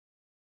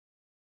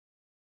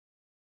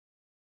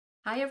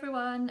Hi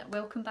everyone,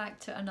 welcome back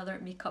to another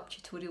makeup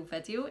tutorial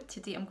video.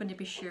 Today I'm going to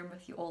be sharing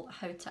with you all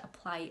how to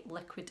apply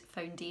liquid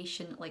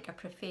foundation like a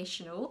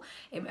professional.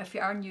 If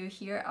you are new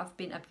here, I've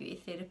been a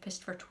beauty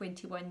therapist for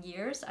 21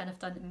 years and I've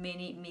done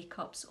many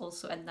makeups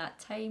also in that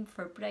time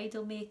for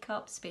bridal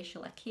makeup,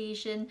 special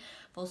occasion.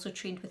 I've also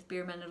trained with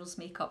Bare Minerals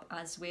makeup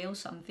as well,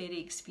 so I'm very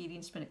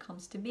experienced when it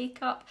comes to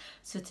makeup.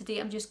 So today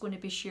I'm just going to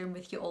be sharing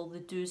with you all the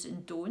do's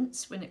and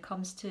don'ts when it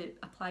comes to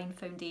applying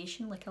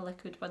foundation like a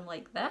liquid one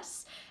like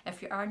this.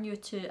 If you are new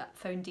to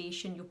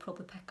foundation, you'll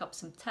probably pick up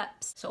some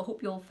tips, so I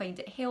hope you all find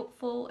it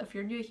helpful. If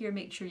you're new here,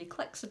 make sure you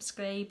click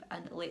subscribe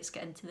and let's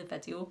get into the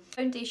video.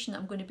 Foundation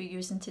I'm going to be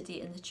using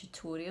today in the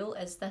tutorial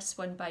is this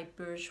one by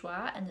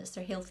Bourjois and it's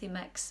their Healthy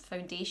Mix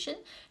foundation.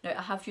 Now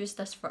I have used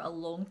this for a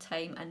long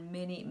time and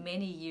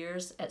many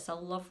years. It's a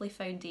lovely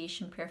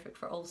foundation, perfect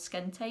for all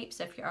skin types.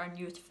 If you are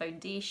new to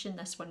foundation,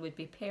 this one would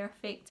be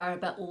perfect. If you are a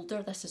bit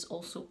older, this is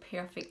also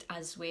perfect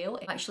as well.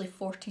 I'm actually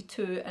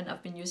 42 and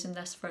I've been using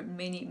this for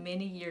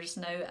many years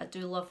now. I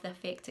do love the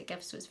effect it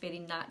gives, so it's very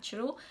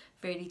natural,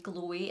 very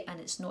glowy, and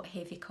it's not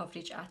heavy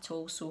coverage at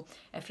all. So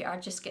if you are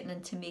just getting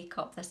into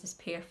makeup, this is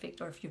perfect.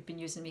 Or if you've been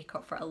using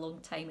makeup for a long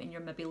time and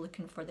you're maybe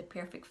looking for the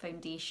perfect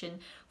foundation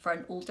for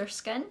an older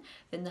skin,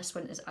 then this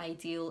one is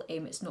ideal.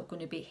 It's not going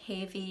to be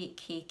heavy,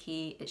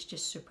 cakey, it's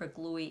just super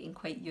glowy and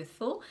quite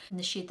youthful. And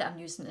the shade that I'm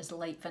using is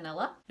light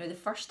vanilla. Now the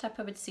first tip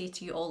I would say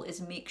to you all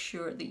is make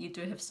sure that you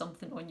do have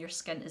something on your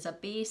skin as a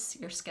base.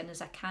 Your skin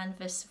is a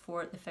canvas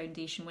for the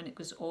foundation when it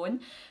goes on.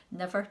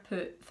 Never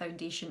put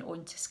foundation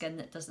onto skin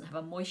that doesn't have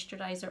a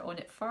moisturiser on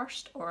it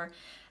first, or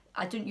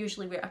I don't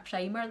usually wear a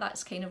primer.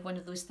 That's kind of one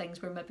of those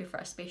things where maybe for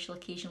a special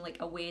occasion like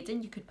a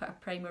wedding you could put a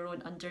primer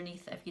on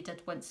underneath if you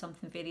did want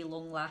something very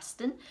long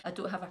lasting. I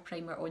don't have a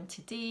primer on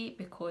today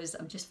because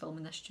I'm just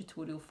filming this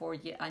tutorial for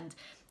you, and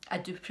I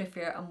do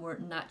prefer a more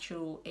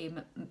natural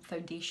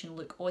foundation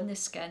look on the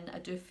skin. I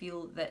do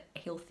feel that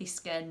healthy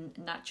skin,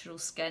 natural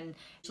skin,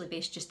 is usually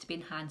best just to be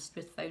enhanced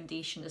with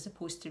foundation as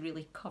opposed to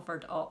really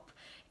covered up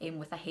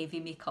with a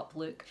heavy makeup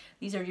look.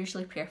 These are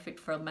usually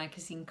perfect for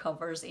magazine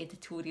covers,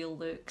 editorial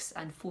looks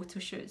and photo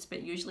shoots,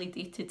 but usually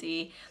day to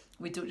day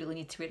we don't really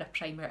need to wear a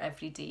primer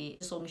every day,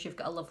 as long as you've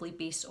got a lovely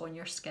base on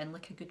your skin,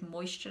 like a good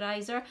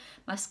moisturiser.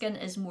 My skin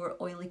is more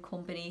oily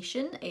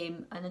combination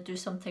and I do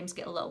sometimes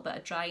get a little bit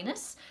of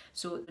dryness,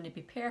 so it's going to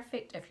be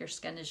perfect if your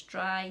skin is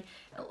dry.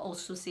 I'll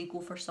also say go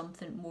for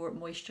something more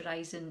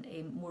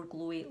moisturising, more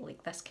glowy,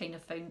 like this kind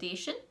of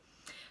foundation.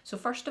 So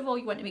first of all,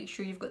 you want to make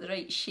sure you've got the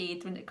right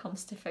shade when it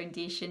comes to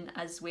foundation,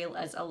 as well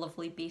as a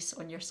lovely base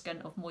on your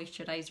skin of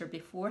moisturiser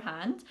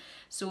beforehand.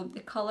 So the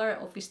colour,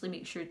 obviously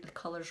make sure the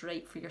colour's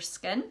right for your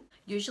skin.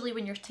 Usually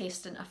when you're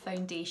testing a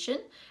foundation,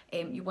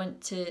 you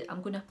want to,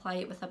 I'm going to apply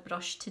it with a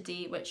brush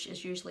today, which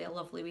is usually a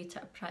lovely way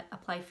to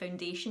apply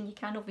foundation. You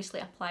can obviously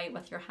apply it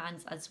with your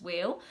hands as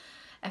well.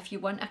 If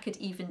you want, I could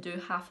even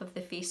do half of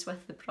the face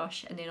with the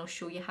brush and then I'll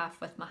show you half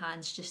with my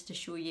hands just to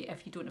show you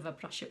if you don't have a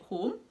brush at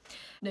home.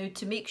 Now,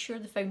 to make sure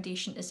the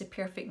foundation is a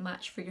perfect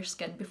match for your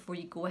skin before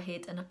you go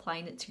ahead and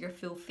applying it to your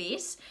full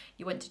face,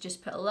 you want to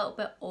just put a little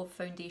bit of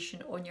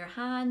foundation on your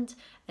hand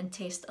and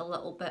test a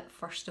little bit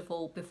first of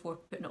all before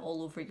putting it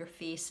all over your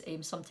face.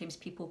 Sometimes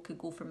people could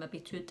go for maybe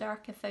too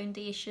dark a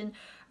foundation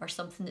or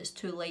something that's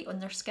too light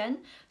on their skin.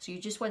 So you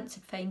just want to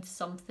find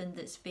something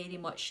that's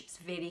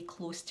very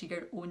close to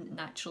your own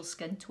natural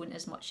skin tone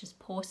as much as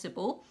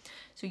possible.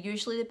 So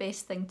usually the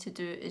best thing to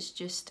do is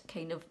just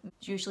kind of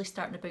usually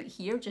starting about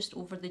here, just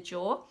over the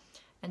jaw,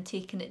 and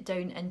taking it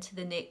down into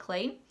the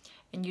neckline.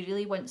 And you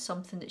really want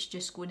something that's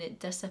just going to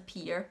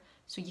disappear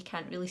so you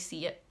can't really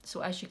see it.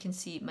 So as you can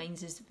see,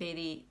 mine's is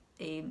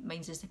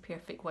the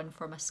perfect one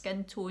for my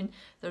skin tone.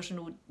 There's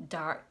no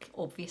dark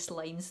obvious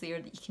lines there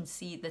that you can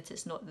see that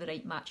it's not the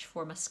right match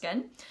for my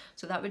skin.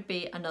 So that would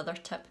be another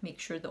tip. Make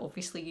sure that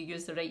obviously you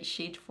use the right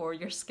shade for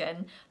your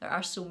skin. There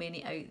are so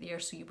many out there,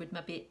 so you would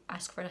maybe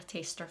ask for a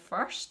tester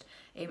first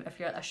if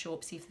you're at a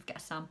shop, see if they've got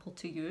a sample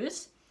to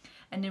use.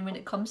 And then when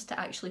it comes to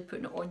actually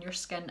putting it on your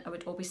skin, I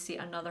would always say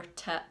another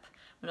tip,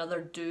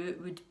 another do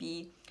would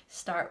be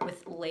start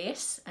with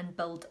less and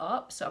build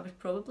up. So I would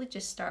probably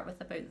just start with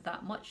about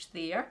that much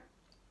there.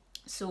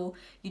 So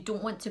you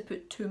don't want to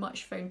put too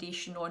much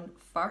foundation on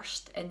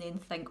first and then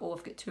think, oh,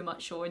 I've got too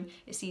much on.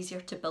 It's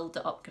easier to build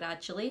it up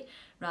gradually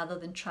rather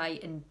than try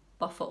and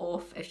buff it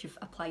off if you've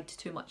applied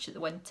too much at the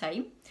one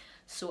time.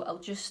 So I'll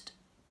just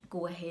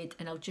go ahead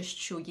and I'll just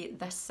show you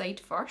this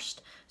side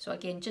first. So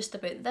again, just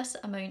about this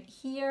amount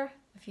here,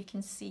 if you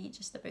can see,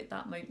 just about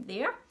that amount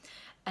there.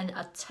 And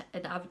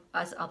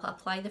as I'll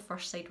apply the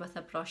first side with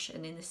a brush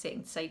and then the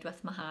second side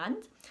with my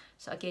hand.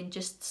 So again,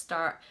 just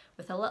start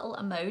with a little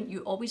amount.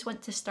 You always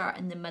want to start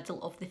in the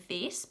middle of the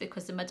face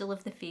because the middle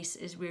of the face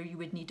is where you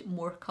would need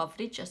more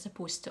coverage as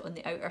opposed to on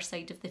the outer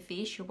side of the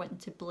face. You're wanting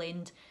to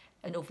blend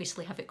and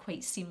obviously have it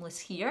quite seamless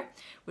here,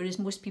 whereas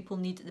most people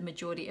need the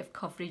majority of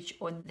coverage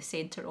on the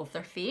centre of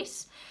their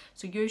face.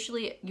 So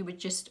usually you would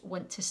just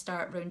want to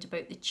start round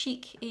about the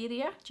cheek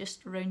area,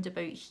 just round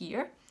about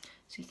here.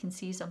 So you can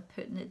see as I'm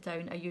putting it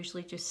down, I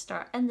usually just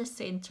start in the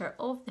centre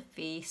of the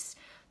face,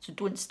 So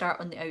don't start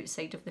on the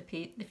outside of the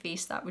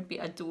face, that would be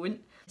a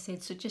don't. I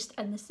said, so just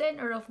in the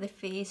centre of the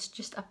face,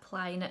 just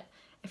applying it.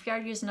 If you are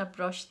using a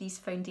brush, these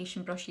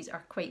foundation brushes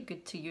are quite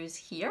good to use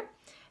here.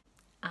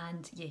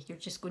 And yeah, you're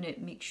just going to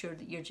make sure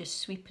that you're just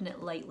sweeping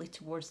it lightly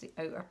towards the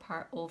outer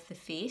part of the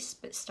face,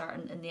 but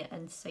starting in the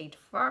inside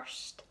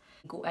first.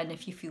 Go in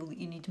if you feel that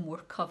you need more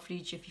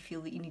coverage, if you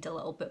feel that you need a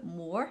little bit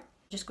more.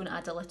 Just going to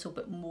add a little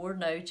bit more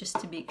now just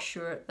to make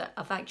sure that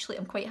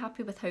I'm quite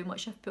happy with how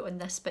much I've put on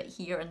this bit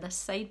here and this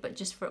side, but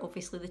just for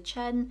obviously the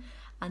chin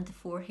and the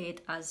forehead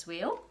as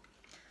well.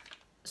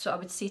 So I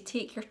would say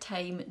take your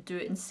time, do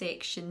it in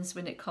sections.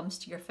 When it comes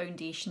to your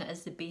foundation, it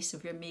is the base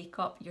of your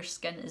makeup. Your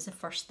skin is the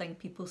first thing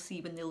people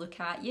see when they look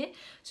at you.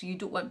 So you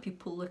don't want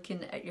people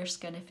looking at your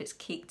skin if it's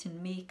caked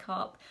in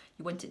makeup.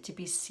 You want it to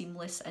be as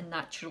seamless and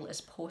natural as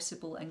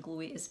possible and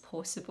glowy as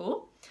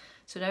possible.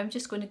 So now I'm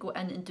just going to go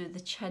in and do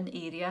the chin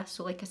area.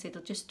 So like I said,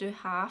 I'll just do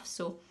half.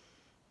 So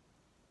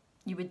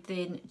you would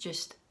then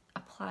just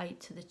apply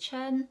to the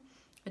chin.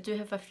 I do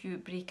have a few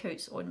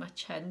breakouts on my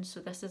chin, so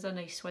this is a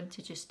nice one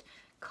to just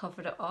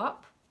cover it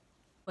up.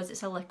 Because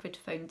it's a liquid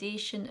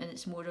foundation and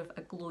it's more of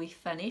a glowy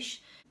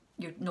finish,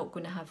 you're not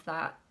going to have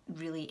that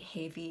really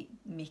heavy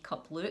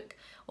makeup look.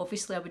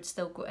 Obviously I would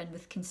still go in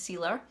with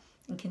concealer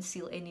and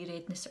conceal any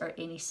redness or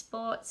any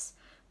spots,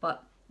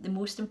 but the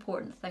most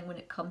important thing when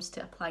it comes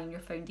to applying your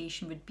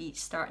foundation would be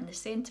start in the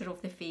centre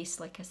of the face,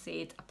 like I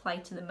said, apply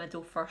to the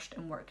middle first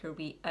and work your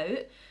way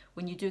out.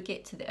 When you do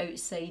get to the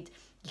outside,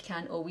 you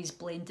can't always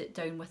blend it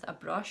down with a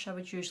brush. I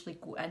would usually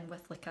go in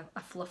with like a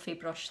fluffy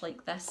brush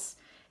like this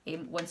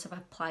once I've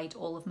applied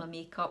all of my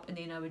makeup, and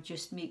then I would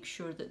just make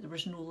sure that there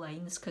was no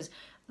lines, because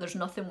there's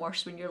nothing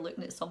worse when you're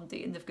looking at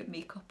somebody and they've got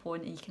makeup on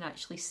and you can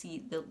actually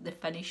see the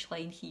finish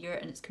line here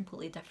and it's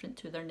completely different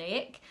to their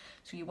neck.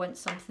 So you want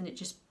something that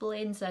just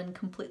blends in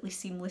completely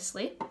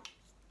seamlessly.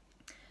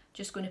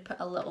 Just going to put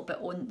a little bit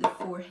on the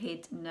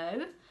forehead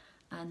now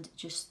and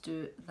just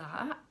do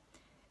that.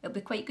 It'll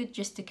be quite good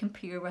just to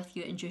compare with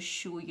you and just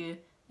show you,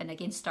 and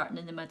again starting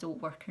in the middle,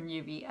 working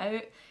your way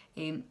out,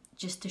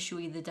 just to show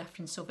you the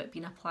difference of it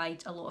being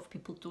applied. A lot of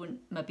people don't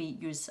maybe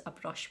use a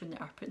brush when they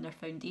are putting their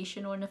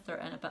foundation on if they're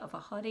in a bit of a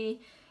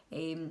hurry.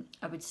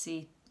 I would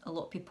say a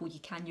lot of people, you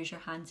can use your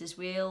hands as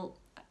well.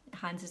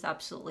 Hands is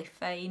absolutely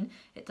fine.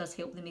 It does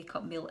help the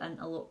makeup melt in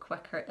a lot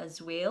quicker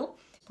as well.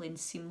 Blend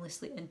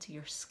seamlessly into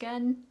your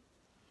skin.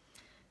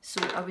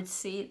 So I would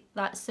say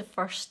that's the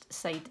first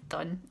side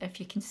done, if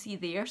you can see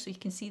there. So you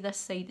can see this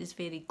side is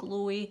very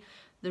glowy.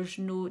 There's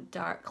no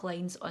dark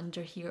lines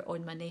under here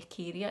on my neck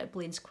area. It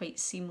blends quite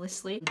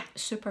seamlessly.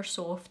 Super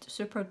soft,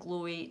 super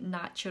glowy,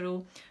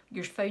 natural.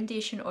 Your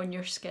foundation on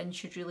your skin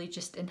should really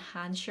just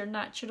enhance your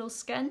natural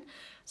skin.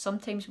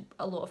 Sometimes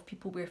a lot of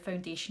people wear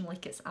foundation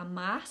like it's a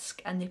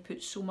mask and they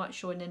put so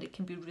much on and it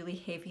can be really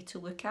heavy to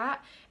look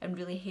at and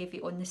really heavy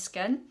on the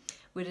skin.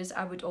 Whereas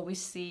I would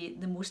always say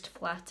the most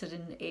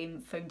flattering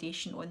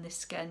foundation on the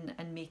skin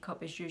and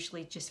makeup is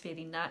usually just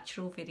very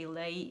natural, very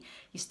light.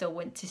 You still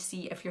want to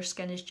see, if your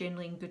skin is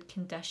generally in good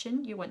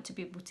condition, you want to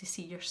be able to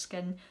see your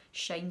skin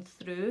shine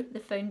through the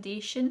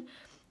foundation.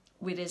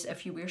 Whereas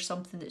if you wear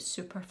something that's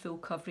super full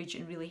coverage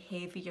and really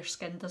heavy, your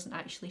skin doesn't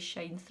actually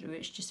shine through.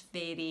 It's just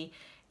very,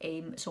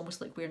 it's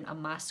almost like wearing a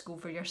mask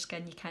over your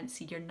skin. You can't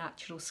see your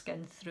natural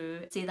skin through.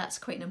 I'd say that's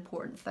quite an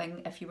important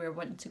thing if you were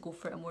wanting to go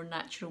for a more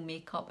natural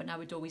makeup, and I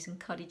would always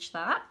encourage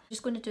that.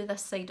 Just going to do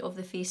this side of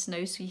the face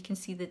now so you can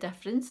see the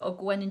difference. I'll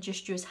go in and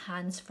just use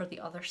hands for the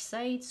other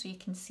side so you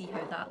can see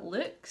how that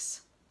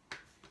looks.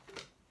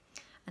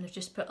 And I've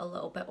just put a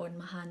little bit on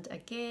my hand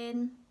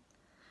again.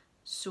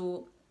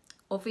 So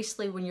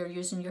obviously when you're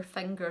using your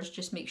fingers,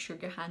 just make sure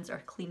your hands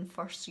are clean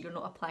first so you're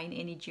not applying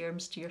any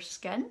germs to your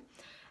skin.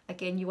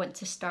 Again, you want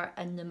to start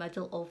in the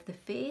middle of the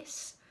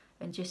face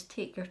and just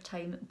take your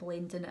time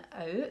blending it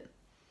out.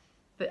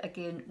 But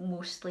again,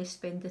 mostly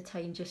spend the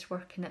time just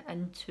working it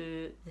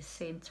into the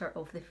centre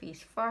of the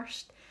face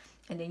first.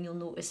 And then you'll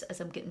notice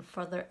as I'm getting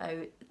further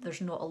out,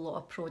 there's not a lot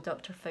of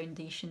product or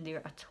foundation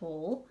there at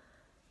all.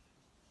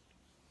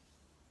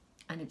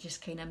 And it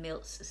just kind of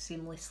melts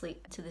seamlessly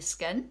to the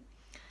skin.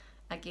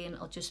 Again,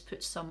 I'll just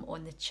put some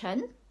on the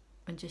chin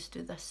and just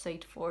do this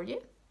side for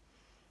you.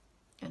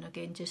 And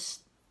again,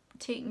 just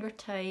taking your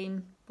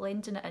time,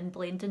 blending it in.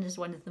 Blending is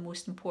one of the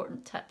most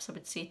important tips I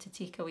would say to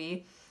take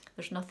away.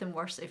 There's nothing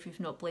worse if you've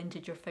not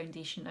blended your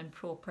foundation in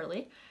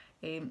properly.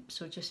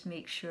 So just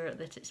make sure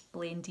that it's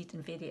blended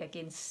and very,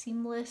 again,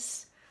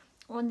 seamless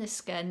on the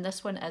skin.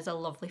 This one is a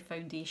lovely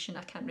foundation.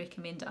 I can't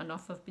recommend it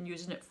enough. I've been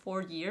using it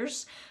for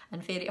years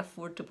and very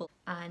affordable.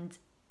 And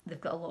they've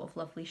got a lot of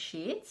lovely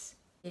shades.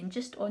 And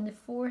just on the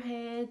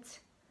forehead,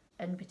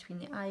 in between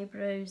the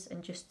eyebrows,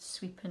 and just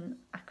sweeping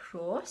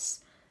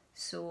across.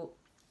 So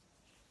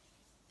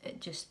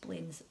it just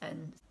blends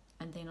in.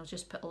 And then I'll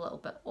just put a little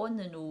bit on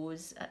the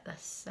nose at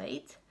this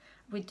side.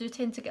 We do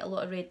tend to get a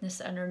lot of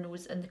redness in our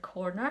nose in the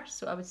corner,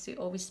 so I would say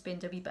always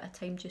spend a wee bit of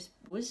time just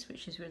nose,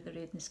 which is where the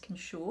redness can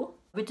show.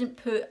 I wouldn't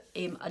put,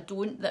 a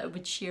don't that I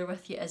would share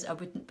with you is I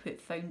wouldn't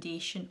put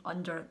foundation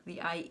under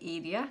the eye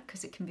area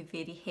because it can be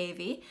very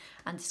heavy,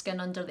 and the skin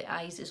under the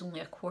eyes is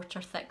only a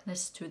quarter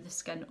thickness to the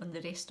skin on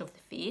the rest of the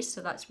face, so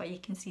that's why you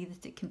can see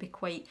that it can be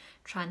quite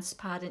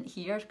transparent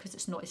here because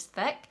it's not as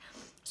thick.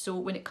 So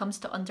when it comes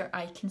to under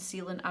eye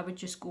concealing, I would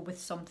just go with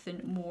something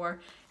more,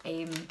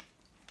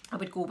 I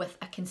would go with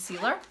a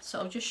concealer. So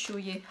I'll just show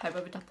you how I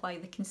would apply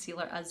the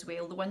concealer as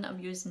well. The one that I'm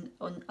using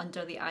on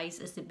under the eyes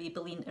is the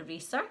Maybelline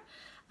Eraser,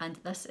 and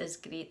this is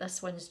great.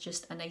 This one's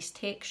just a nice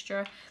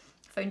texture.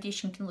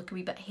 Foundation can look a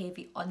wee bit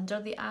heavy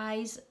under the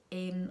eyes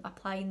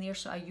applying there,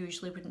 so I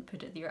usually wouldn't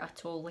put it there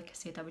at all. Like I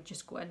said, I would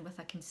just go in with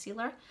a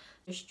concealer.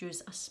 Just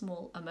use a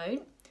small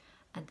amount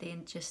and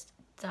then just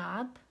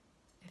dab,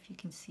 if you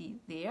can see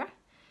there.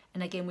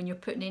 And again, when you're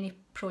putting any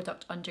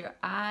product under your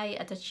eye,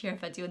 I did share a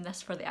video on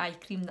this for the eye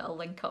cream that I'll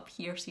link up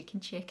here so you can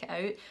check it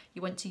out.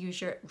 You want to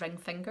use your ring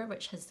finger,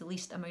 which has the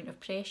least amount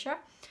of pressure,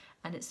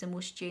 and it's the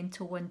most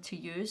gentle one to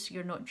use so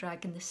you're not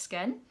dragging the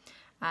skin.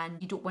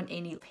 And you don't want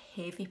any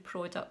heavy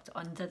product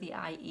under the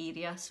eye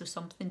area, so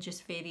something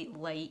just very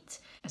light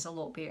is a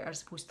lot better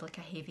as opposed to like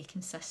a heavy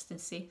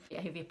consistency. A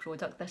heavy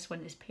product, this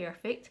one is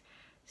perfect.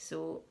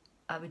 So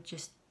I would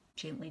just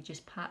gently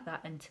just pat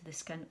that into the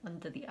skin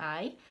under the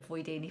eye.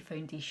 Avoid any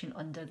foundation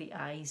under the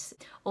eyes.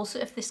 Also,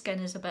 if the skin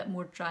is a bit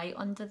more dry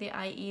under the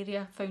eye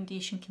area,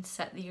 foundation can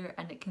sit there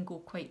and it can go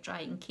quite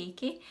dry and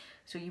cakey,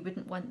 so you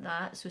wouldn't want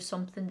that. So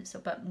something that's a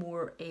bit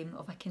more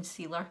of a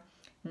concealer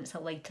and it's a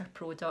lighter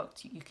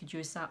product, you could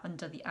use that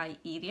under the eye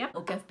area.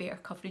 It'll give better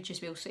coverage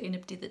as well, so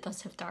anybody that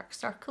does have dark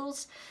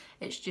circles,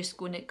 it's just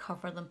going to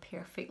cover them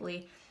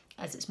perfectly,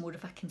 as it's more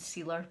of a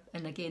concealer,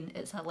 and again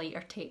it's a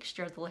lighter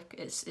texture.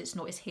 It's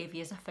not as heavy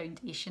as a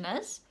foundation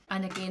is.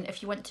 And again,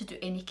 if you want to do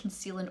any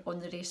concealing on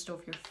the rest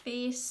of your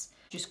face,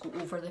 just go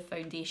over the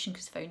foundation,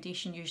 because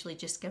foundation usually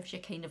just gives you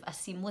kind of a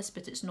seamless,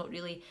 but it's not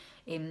really,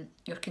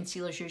 your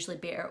concealer's usually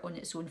better on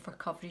its own for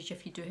coverage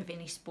if you do have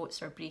any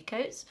spots or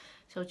breakouts.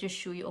 So I'll just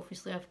show you,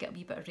 obviously I've got a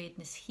wee bit of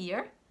redness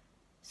here,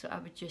 so I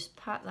would just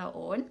pat that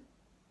on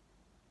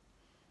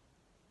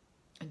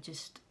and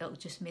it'll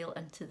just melt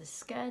into the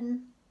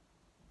skin.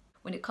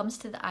 When it comes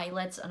to the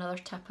eyelids, another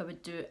tip I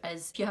would do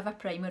is, if you have a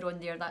primer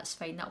on there, that's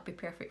fine, that'll be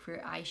perfect for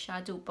your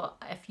eyeshadow. But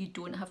if you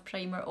don't have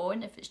primer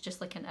on, if it's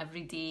just like an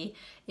everyday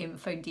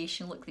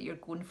foundation look that you're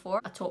going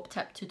for, a top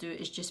tip to do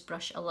is just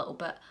brush a little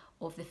bit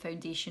of the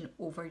foundation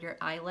over your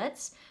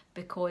eyelids,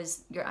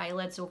 because your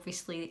eyelids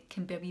obviously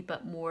can be a wee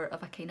bit more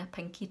of a kind of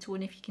pinky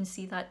tone, if you can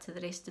see that, to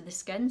the rest of the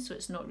skin. So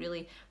it's not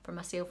really, for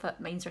myself,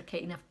 mine's are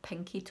kind of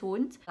pinky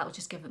toned. That'll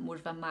just give it more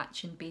of a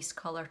matching base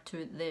colour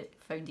to the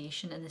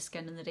foundation and the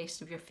skin and the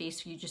rest of your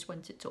face, so you just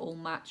want it to all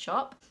match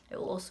up. It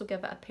will also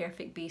give it a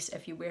perfect base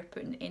if you were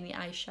putting any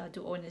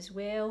eyeshadow on as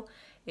well.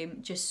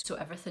 Just so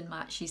everything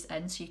matches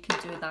in, so you can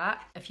do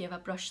that. If you have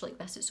a brush like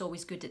this, it's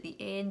always good at the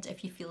end.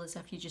 If you feel as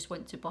if you just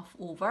want to buff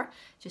over,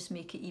 just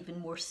make it even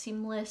more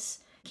seamless.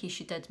 In case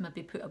you did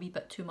maybe put a wee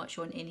bit too much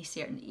on any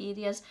certain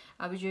areas,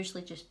 I would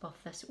usually just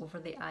buff this over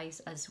the eyes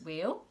as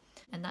well.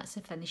 And that's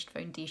the finished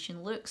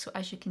foundation look. So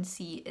as you can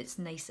see, it's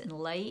nice and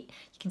light.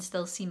 You can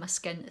still see my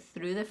skin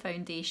through the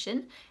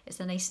foundation. It's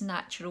a nice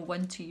natural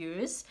one to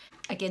use.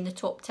 Again, the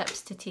top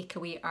tips to take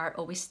away are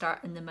always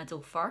start in the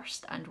middle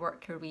first and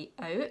work your way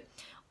out.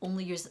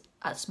 Only use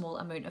a small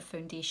amount of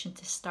foundation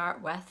to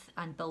start with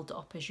and build it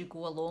up as you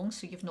go along,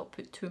 so you've not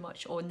put too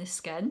much on the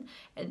skin,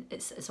 and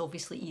it's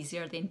obviously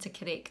easier then to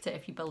correct it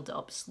if you build it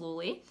up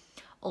slowly.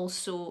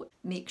 Also,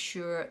 make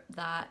sure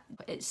that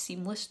it's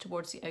seamless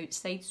towards the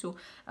outside, so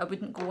I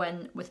wouldn't go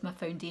in with my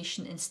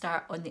foundation and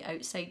start on the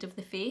outside of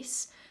the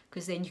face,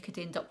 because then you could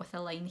end up with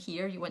a line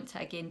here. You want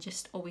to, again,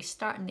 just always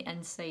start on the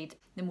inside,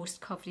 the most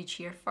coverage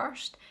here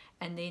first,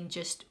 and then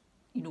just,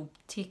 you know,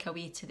 take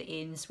away to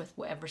the ends with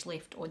whatever's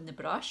left on the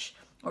brush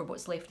or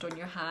what's left on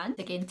your hand.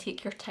 Again,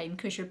 take your time,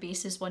 because your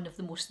base is one of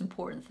the most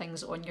important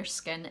things on your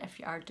skin. If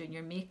you are doing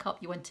your makeup,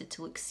 you want it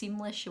to look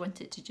seamless, you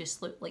want it to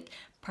just look like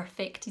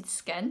perfected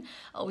skin.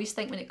 I always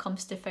think when it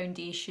comes to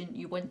foundation,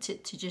 you want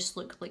it to just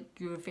look like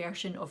your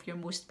version of your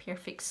most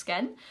perfect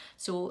skin.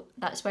 So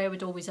that's why I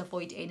would always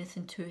avoid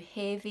anything too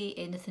heavy,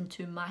 anything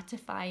too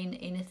mattifying,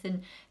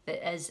 anything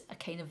that is a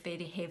kind of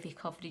very heavy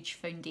coverage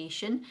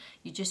foundation.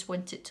 You just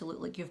want it to look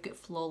like you've got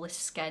flawless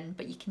skin,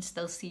 but you can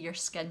still see your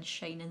skin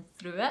shining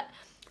through it.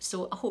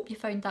 So I hope you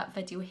found that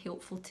video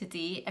helpful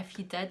today. If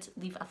you did,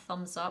 leave a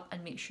thumbs up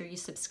and make sure you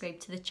subscribe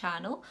to the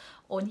channel.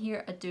 On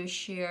here I do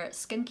share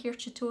skincare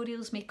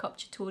tutorials, makeup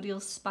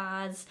tutorials,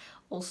 spas,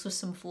 also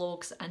some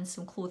vlogs and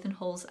some clothing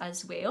hauls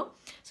as well.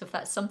 So if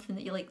that's something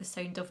that you like the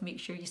sound of, make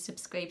sure you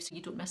subscribe so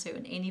you don't miss out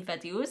on any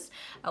videos.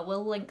 I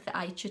will link the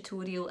eye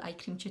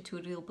cream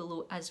tutorial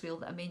below as well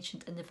that I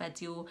mentioned in the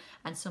video,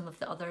 and some of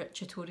the other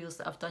tutorials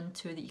that I've done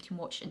too that you can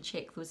watch and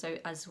check those out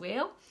as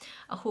well.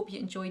 I hope you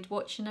enjoyed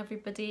watching,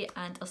 everybody,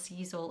 and I'll see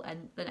you all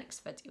in the next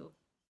video.